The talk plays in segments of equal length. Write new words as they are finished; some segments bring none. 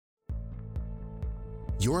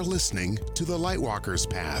You're listening to The Lightwalker's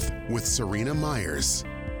Path with Serena Myers,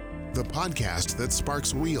 the podcast that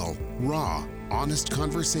sparks real, raw, honest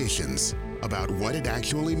conversations about what it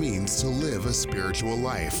actually means to live a spiritual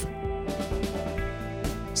life.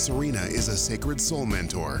 Serena is a sacred soul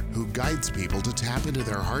mentor who guides people to tap into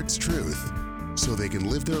their heart's truth so they can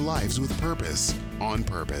live their lives with purpose, on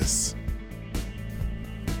purpose.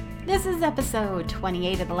 This is episode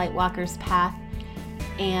 28 of The Lightwalker's Path,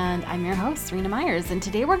 and I'm your host, Serena Myers, and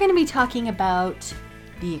today we're going to be talking about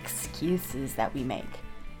the excuses that we make.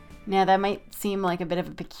 Now, that might seem like a bit of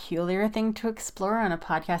a peculiar thing to explore on a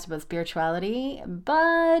podcast about spirituality,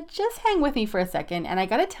 but just hang with me for a second, and I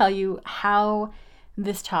got to tell you how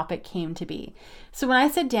this topic came to be. So when I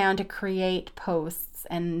sit down to create posts,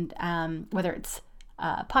 and whether it's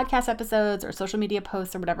podcast episodes or social media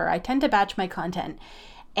posts or whatever, I tend to batch my content,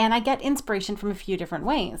 and I get inspiration from a few different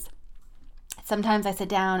ways. Sometimes I sit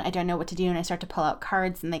down, I don't know what to do, and I start to pull out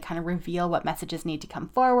cards and they kind of reveal what messages need to come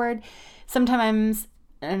forward. Sometimes,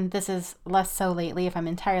 and this is less so lately, if I'm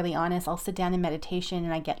entirely honest, I'll sit down in meditation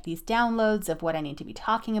and I get these downloads of what I need to be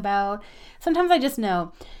talking about. Sometimes I just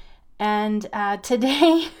know. And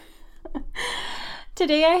today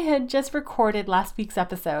I had just recorded last week's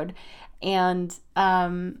episode, and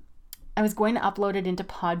I was going to upload it into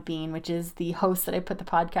Podbean, which is the host that I put the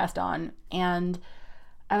podcast on. And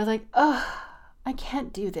I was like, oh, I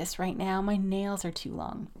can't do this right now. My nails are too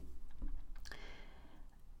long.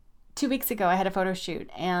 2 weeks ago, I had a photo shoot,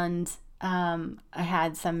 and I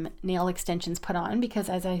had some nail extensions put on because,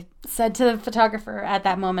 as I said to the photographer at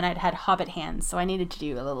that moment, I'd had hobbit hands. So I needed to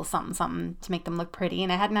do a little something to make them look pretty.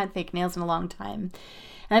 And I hadn't had fake nails in a long time.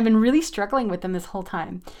 And I've been really struggling with them this whole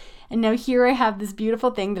time. And now here I have this beautiful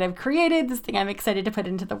thing that I've created, this thing I'm excited to put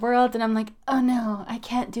into the world. And I'm like, oh no, I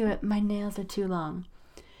can't do it. My nails are too long.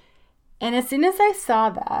 And as soon as I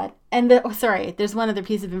saw that, and there's one other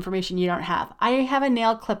piece of information you don't have. I have a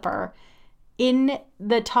nail clipper in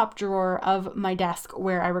the top drawer of my desk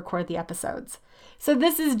where I record the episodes. So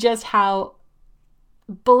this is just how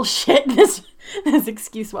bullshit this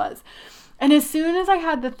excuse was. And as soon as I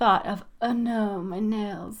had the thought of, oh no, my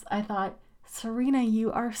nails, I thought, Serena,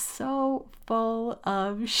 you are so full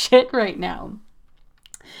of shit right now.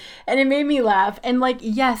 And it made me laugh. And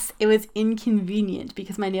yes, it was inconvenient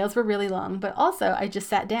because my nails were really long, but also I just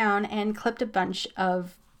sat down and clipped a bunch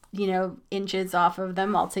of, inches off of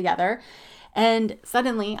them all together. And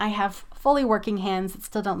suddenly I have fully working hands that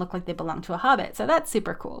still don't look like they belong to a hobbit. So that's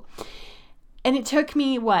super cool. And it took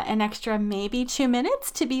me, an extra maybe 2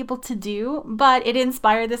 minutes to be able to do, but it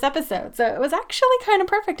inspired this episode. So it was actually kind of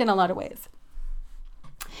perfect in a lot of ways.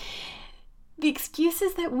 The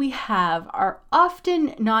excuses that we have are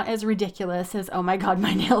often not as ridiculous as, oh my God,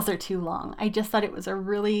 my nails are too long. I just thought it was a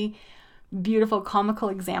really beautiful, comical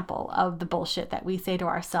example of the bullshit that we say to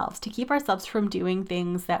ourselves to keep ourselves from doing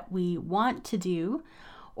things that we want to do,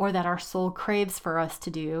 or that our soul craves for us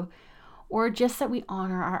to do, or just that we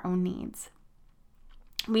honor our own needs.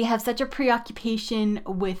 We have such a preoccupation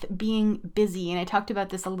with being busy, and I talked about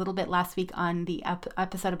this a little bit last week on the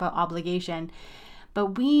episode about obligation,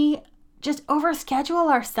 but we just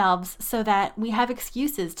overschedule ourselves so that we have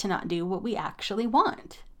excuses to not do what we actually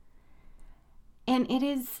want. And it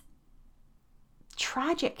is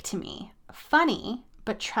tragic to me. Funny,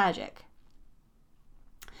 but tragic.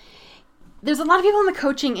 There's a lot of people in the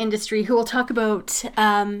coaching industry who will talk about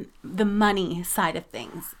the money side of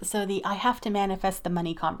things. So I have to manifest the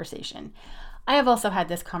money conversation. I have also had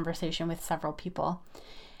this conversation with several people.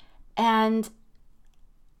 And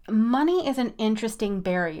money is an interesting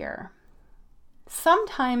barrier.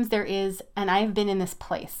 Sometimes there is, and I've been in this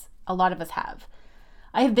place, a lot of us have.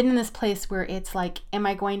 I have been in this place where it's like, am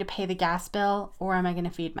I going to pay the gas bill or am I going to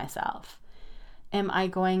feed myself? Am I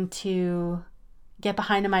going to get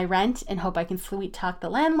behind on my rent and hope I can sweet talk the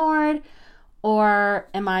landlord? Or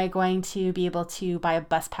am I going to be able to buy a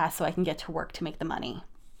bus pass so I can get to work to make the money?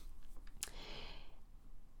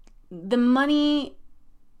 The money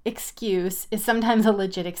excuse is sometimes a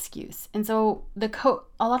legit excuse. And so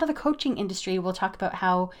a lot of the coaching industry will talk about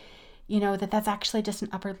how, that's actually just an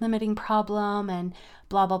upper limiting problem and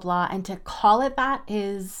blah, blah, blah. And to call it that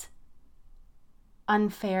is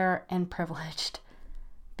unfair and privileged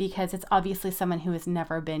because it's obviously someone who has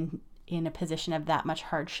never been in a position of that much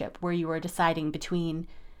hardship where you are deciding between,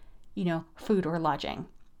 food or lodging,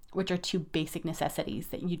 which are two basic necessities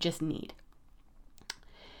that you just need.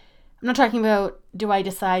 I'm not talking about, do I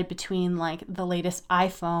decide between the latest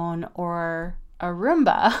iPhone or a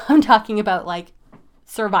Roomba? I'm talking about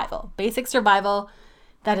survival, basic survival.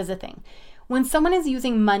 That is a thing. When someone is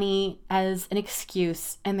using money as an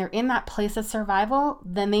excuse and they're in that place of survival,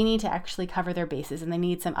 then they need to actually cover their bases and they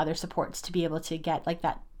need some other supports to be able to get like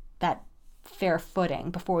that fair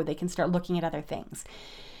footing before they can start looking at other things.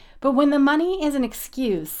 But when the money is an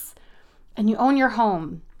excuse and you own your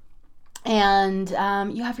home and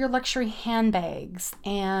you have your luxury handbags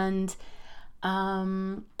and,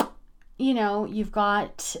 you've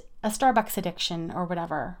got a Starbucks addiction or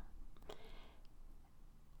whatever,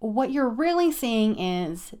 what you're really saying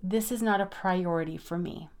is, this is not a priority for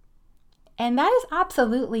me. And that is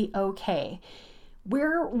absolutely okay.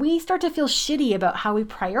 Where we start to feel shitty about how we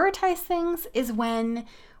prioritize things is when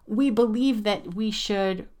we believe that we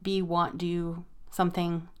should do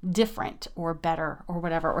something different or better or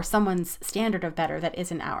whatever, or someone's standard of better that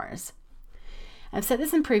isn't ours. I've said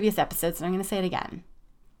this in previous episodes, and I'm going to say it again.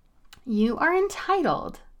 You are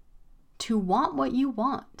entitled to want what you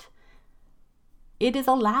want. It is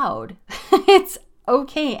allowed. It's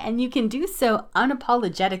okay. And you can do so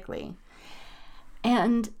unapologetically.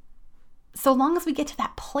 And so long as we get to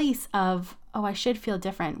that place of, oh, I should feel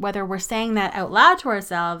different, whether we're saying that out loud to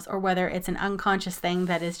ourselves or whether it's an unconscious thing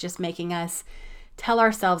that is just making us tell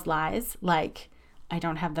ourselves lies like, I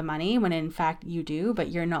don't have the money, when in fact you do,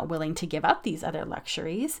 but you're not willing to give up these other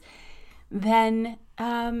luxuries, then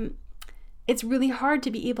it's really hard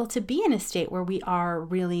to be able to be in a state where we are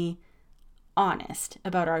really honest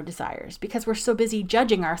about our desires because we're so busy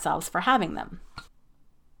judging ourselves for having them.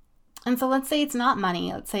 And so let's say it's not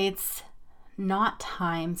money. Let's say it's not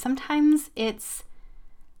time. Sometimes it's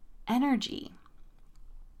energy.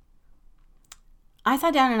 I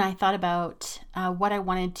sat down and I thought about what I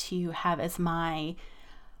wanted to have as my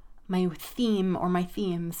theme or my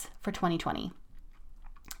themes for 2020.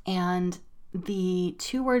 And the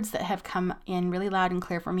two words that have come in really loud and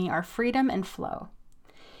clear for me are freedom and flow.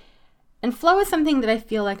 And flow is something that I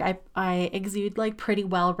feel like I exude like pretty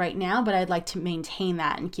well right now, but I'd like to maintain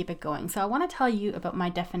that and keep it going. So I want to tell you about my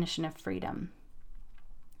definition of freedom.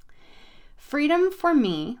 Freedom for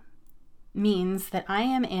me means that I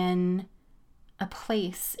am in a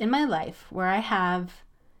place in my life where I have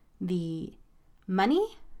the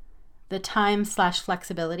money, the time /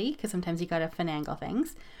 flexibility, because sometimes you got to finagle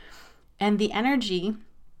things, and the energy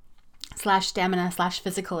 / stamina /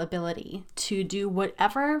 physical ability to do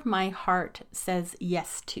whatever my heart says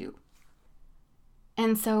yes to.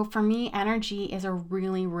 And so for me, energy is a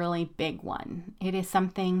really, really big one. It is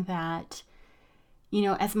something that,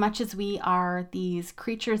 as much as we are these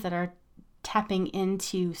creatures that are tapping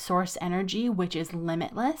into source energy, which is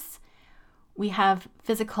limitless, we have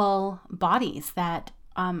physical bodies that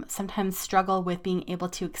sometimes struggle with being able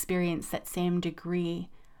to experience that same degree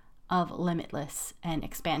of limitless and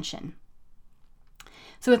expansion.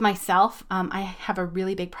 So with myself, I have a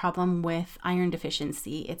really big problem with iron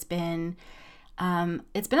deficiency. It's been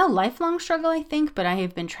a lifelong struggle, I think, but I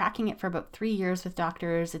have been tracking it for about 3 years with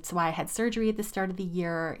doctors. It's why I had surgery at the start of the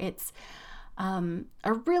year. It's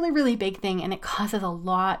a really, really big thing, and it causes a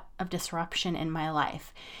lot of disruption in my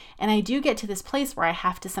life. And I do get to this place where I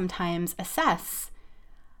have to sometimes assess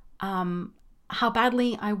how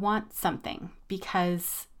badly I want something,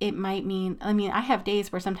 because it might mean, I have days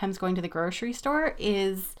where sometimes going to the grocery store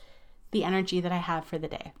is the energy that I have for the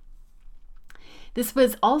day. This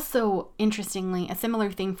was also, interestingly, a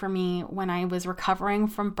similar thing for me when I was recovering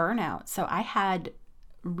from burnout. So I had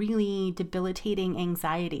really debilitating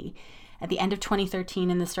anxiety at the end of 2013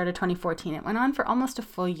 and the start of 2014. It went on for almost a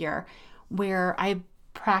full year where I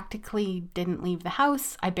practically didn't leave the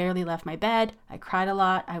house. I barely left my bed. I cried a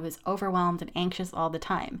lot. I was overwhelmed and anxious all the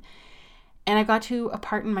time. And I got to a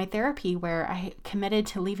part in my therapy where I committed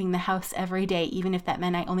to leaving the house every day, even if that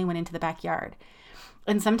meant I only went into the backyard.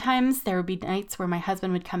 And sometimes there would be nights where my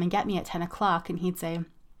husband would come and get me at 10 o'clock and he'd say,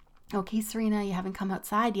 "Okay, Serena, you haven't come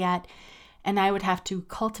outside yet." And I would have to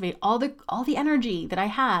cultivate all the energy that I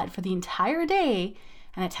had for the entire day,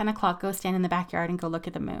 and at 10 o'clock go stand in the backyard and go look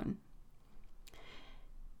at the moon.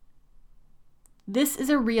 This is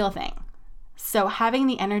a real thing. So having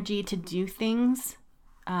the energy to do things,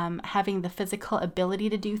 having the physical ability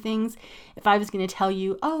to do things, if I was going to tell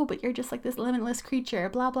you, oh, but you're just like this limitless creature,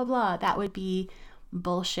 blah, blah, blah, that would be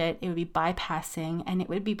bullshit. It would be bypassing, and it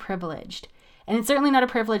would be privileged. And it's certainly not a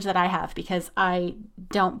privilege that I have, because I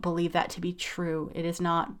don't believe that to be true. It has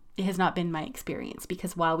not been my experience,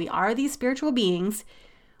 because while we are these spiritual beings,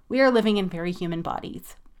 we are living in very human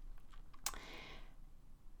bodies.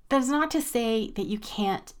 That is not to say that you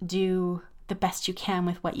can't do the best you can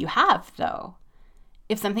with what you have, though.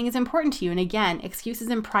 If something is important to you, and again, excuses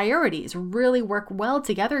and priorities really work well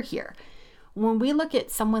together here. When we look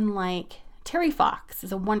at someone like Terry Fox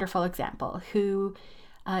is a wonderful example, who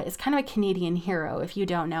is kind of a Canadian hero if you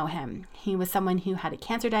don't know him. He was someone who had a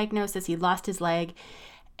cancer diagnosis, he lost his leg,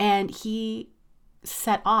 and he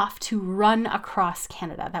set off to run across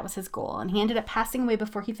Canada. That was his goal. And he ended up passing away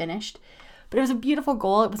before he finished. But it was a beautiful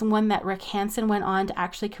goal. It was one that Rick Hansen went on to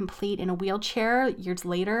actually complete in a wheelchair years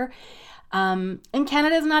later. And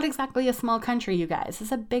Canada is not exactly a small country, you guys.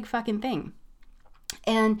 It's a big fucking thing.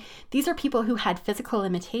 And these are people who had physical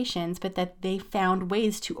limitations, but that they found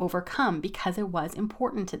ways to overcome because it was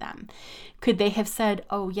important to them. Could they have said,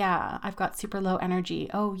 oh yeah, I've got super low energy.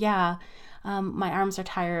 Oh yeah, my arms are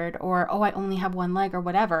tired, or oh, I only have one leg, or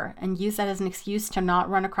whatever, and use that as an excuse to not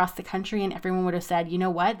run across the country, and everyone would have said, you know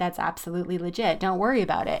what, that's absolutely legit, don't worry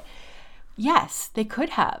about it. Yes, they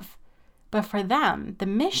could have. But for them, the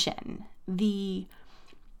mission, the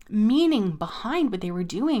meaning behind what they were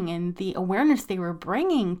doing and the awareness they were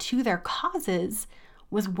bringing to their causes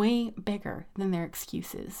was way bigger than their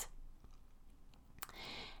excuses.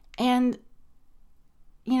 And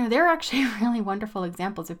there are actually really wonderful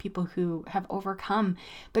examples of people who have overcome,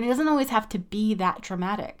 but it doesn't always have to be that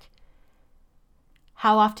dramatic.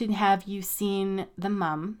 How often have you seen the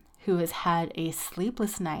mom who has had a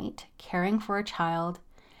sleepless night caring for a child,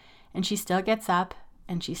 and she still gets up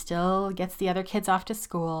and she still gets the other kids off to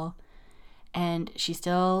school, and she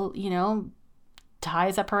still,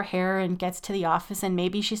 ties up her hair and gets to the office, and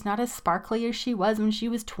maybe she's not as sparkly as she was when she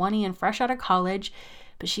was 20 and fresh out of college,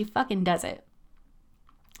 but she fucking does it.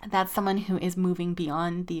 That's someone who is moving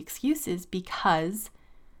beyond the excuses because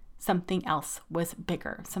something else was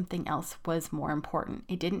bigger. Something else was more important.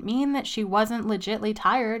 It didn't mean that she wasn't legitly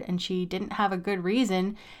tired and she didn't have a good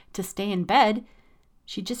reason to stay in bed.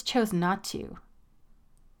 She just chose not to.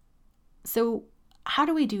 So how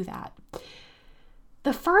do we do that?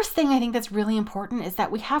 The first thing I think that's really important is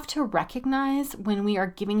that we have to recognize when we are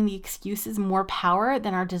giving the excuses more power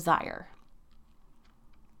than our desire.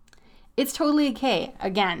 It's totally okay.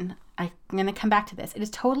 Again, I'm going to come back to this. It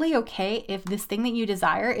is totally okay if this thing that you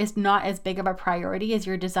desire is not as big of a priority as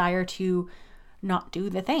your desire to not do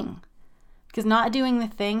the thing. Because not doing the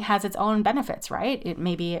thing has its own benefits, right?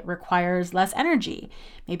 Maybe it requires less energy.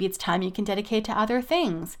 Maybe it's time you can dedicate to other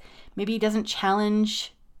things. Maybe it doesn't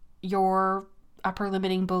challenge your upper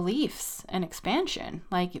limiting beliefs and expansion.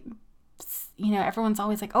 Like, everyone's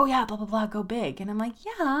always like, oh yeah, blah, blah, blah, go big. And I'm like,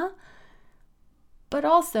 yeah. But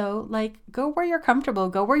also, go where you're comfortable,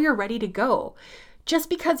 go where you're ready to go. Just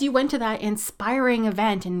because you went to that inspiring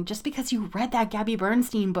event and just because you read that Gabby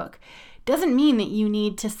Bernstein book doesn't mean that you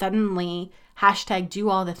need to suddenly #do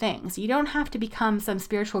all the things. You don't have to become some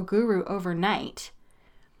spiritual guru overnight.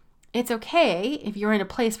 It's okay if you're in a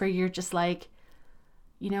place where you're just like,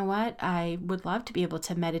 you know what, I would love to be able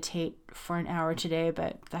to meditate for an hour today,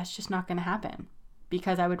 but that's just not going to happen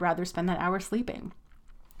because I would rather spend that hour sleeping.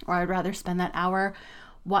 Or I'd rather spend that hour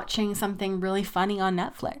watching something really funny on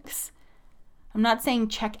Netflix. I'm not saying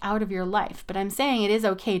check out of your life, but I'm saying it is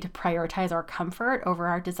okay to prioritize our comfort over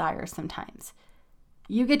our desires sometimes.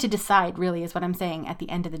 You get to decide, really, is what I'm saying at the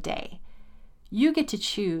end of the day. You get to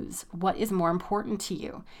choose what is more important to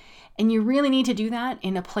you. And you really need to do that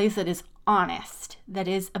in a place that is honest, that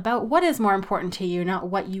is about what is more important to you, not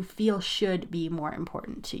what you feel should be more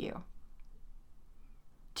important to you.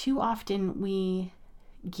 Too often we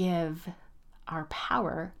give our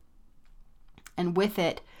power, and with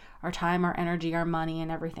it, our time, our energy, our money,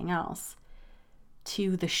 and everything else,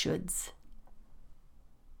 to the shoulds.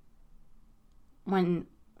 When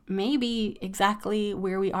maybe exactly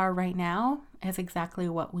where we are right now is exactly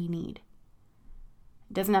what we need.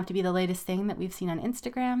 It doesn't have to be the latest thing that we've seen on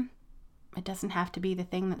Instagram. It doesn't have to be the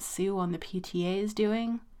thing that Sue on the PTA is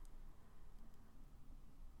doing.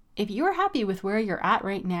 If you're happy with where you're at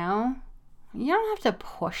right now, you don't have to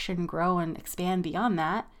push and grow and expand beyond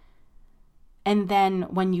that. And then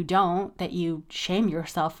when you don't, that you shame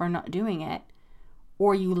yourself for not doing it,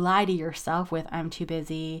 or you lie to yourself with, I'm too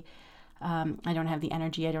busy, I don't have the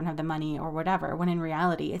energy, I don't have the money, or whatever, when in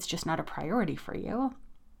reality, it's just not a priority for you.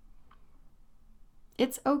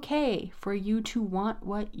 It's okay for you to want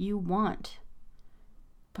what you want,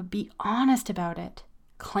 but be honest about it.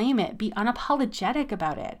 Claim it. Be unapologetic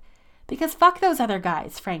about it. Because fuck those other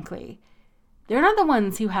guys, frankly. They're not the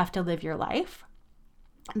ones who have to live your life.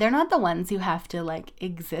 They're not the ones who have to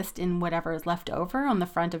exist in whatever is left over on the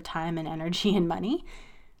front of time and energy and money.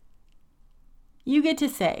 You get to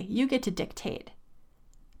say, you get to dictate.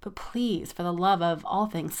 But please, for the love of all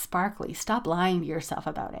things sparkly, stop lying to yourself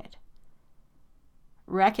about it.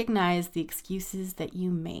 Recognize the excuses that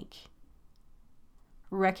you make.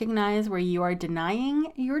 Recognize where you are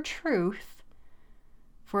denying your truth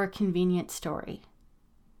for a convenient story.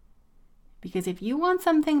 Because if you want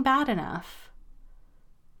something bad enough,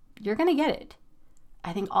 you're going to get it.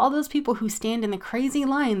 I think all those people who stand in the crazy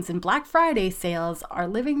lines in Black Friday sales are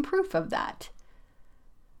living proof of that.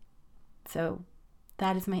 So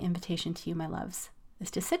that is my invitation to you, my loves, is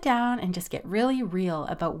to sit down and just get really real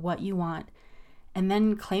about what you want and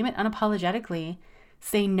then claim it unapologetically.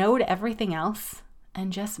 Say no to everything else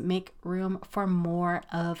and just make room for more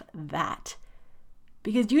of that.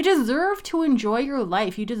 Because you deserve to enjoy your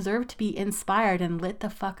life. You deserve to be inspired and lit the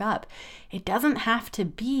fuck up. It doesn't have to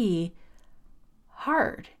be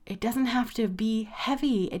hard. It doesn't have to be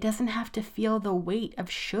heavy. It doesn't have to feel the weight of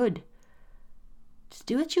should. Just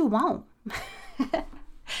do what you want.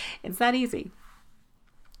 It's that easy.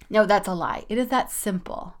 No, that's a lie. It is that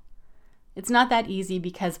simple. It's not that easy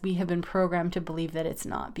because we have been programmed to believe that it's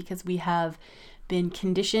not, because we have been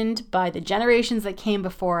conditioned by the generations that came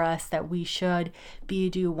before us that we should be,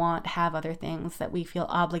 do, want, have other things, that we feel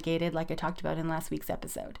obligated, like I talked about in last week's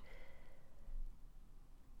episode.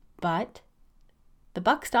 But the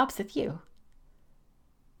buck stops with you.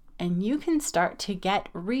 And you can start to get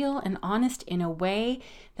real and honest in a way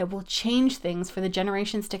that will change things for the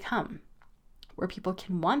generations to come, where people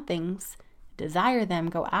can want things, desire them,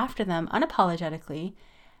 go after them unapologetically,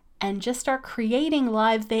 and just start creating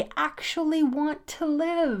lives they actually want to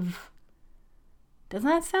live. Doesn't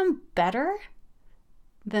that sound better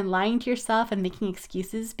than lying to yourself and making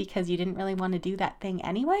excuses because you didn't really want to do that thing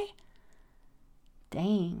anyway?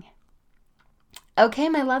 Dang. Okay,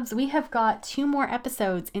 my loves, we have got 2 more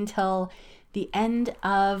episodes until the end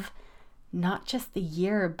of not just the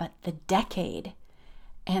year, but the decade.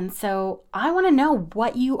 And so I want to know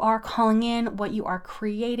what you are calling in, what you are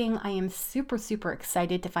creating. I am super, super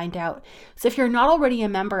excited to find out. So if you're not already a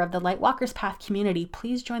member of the Lightwalkers Path community,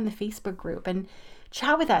 please join the Facebook group and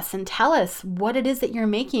chat with us and tell us what it is that you're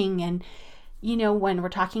making. And, you know, when we're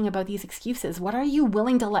talking about these excuses, what are you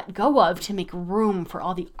willing to let go of to make room for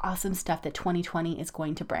all the awesome stuff that 2020 is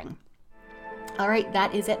going to bring? All right,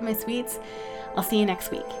 that is it, my sweets. I'll see you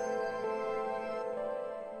next week.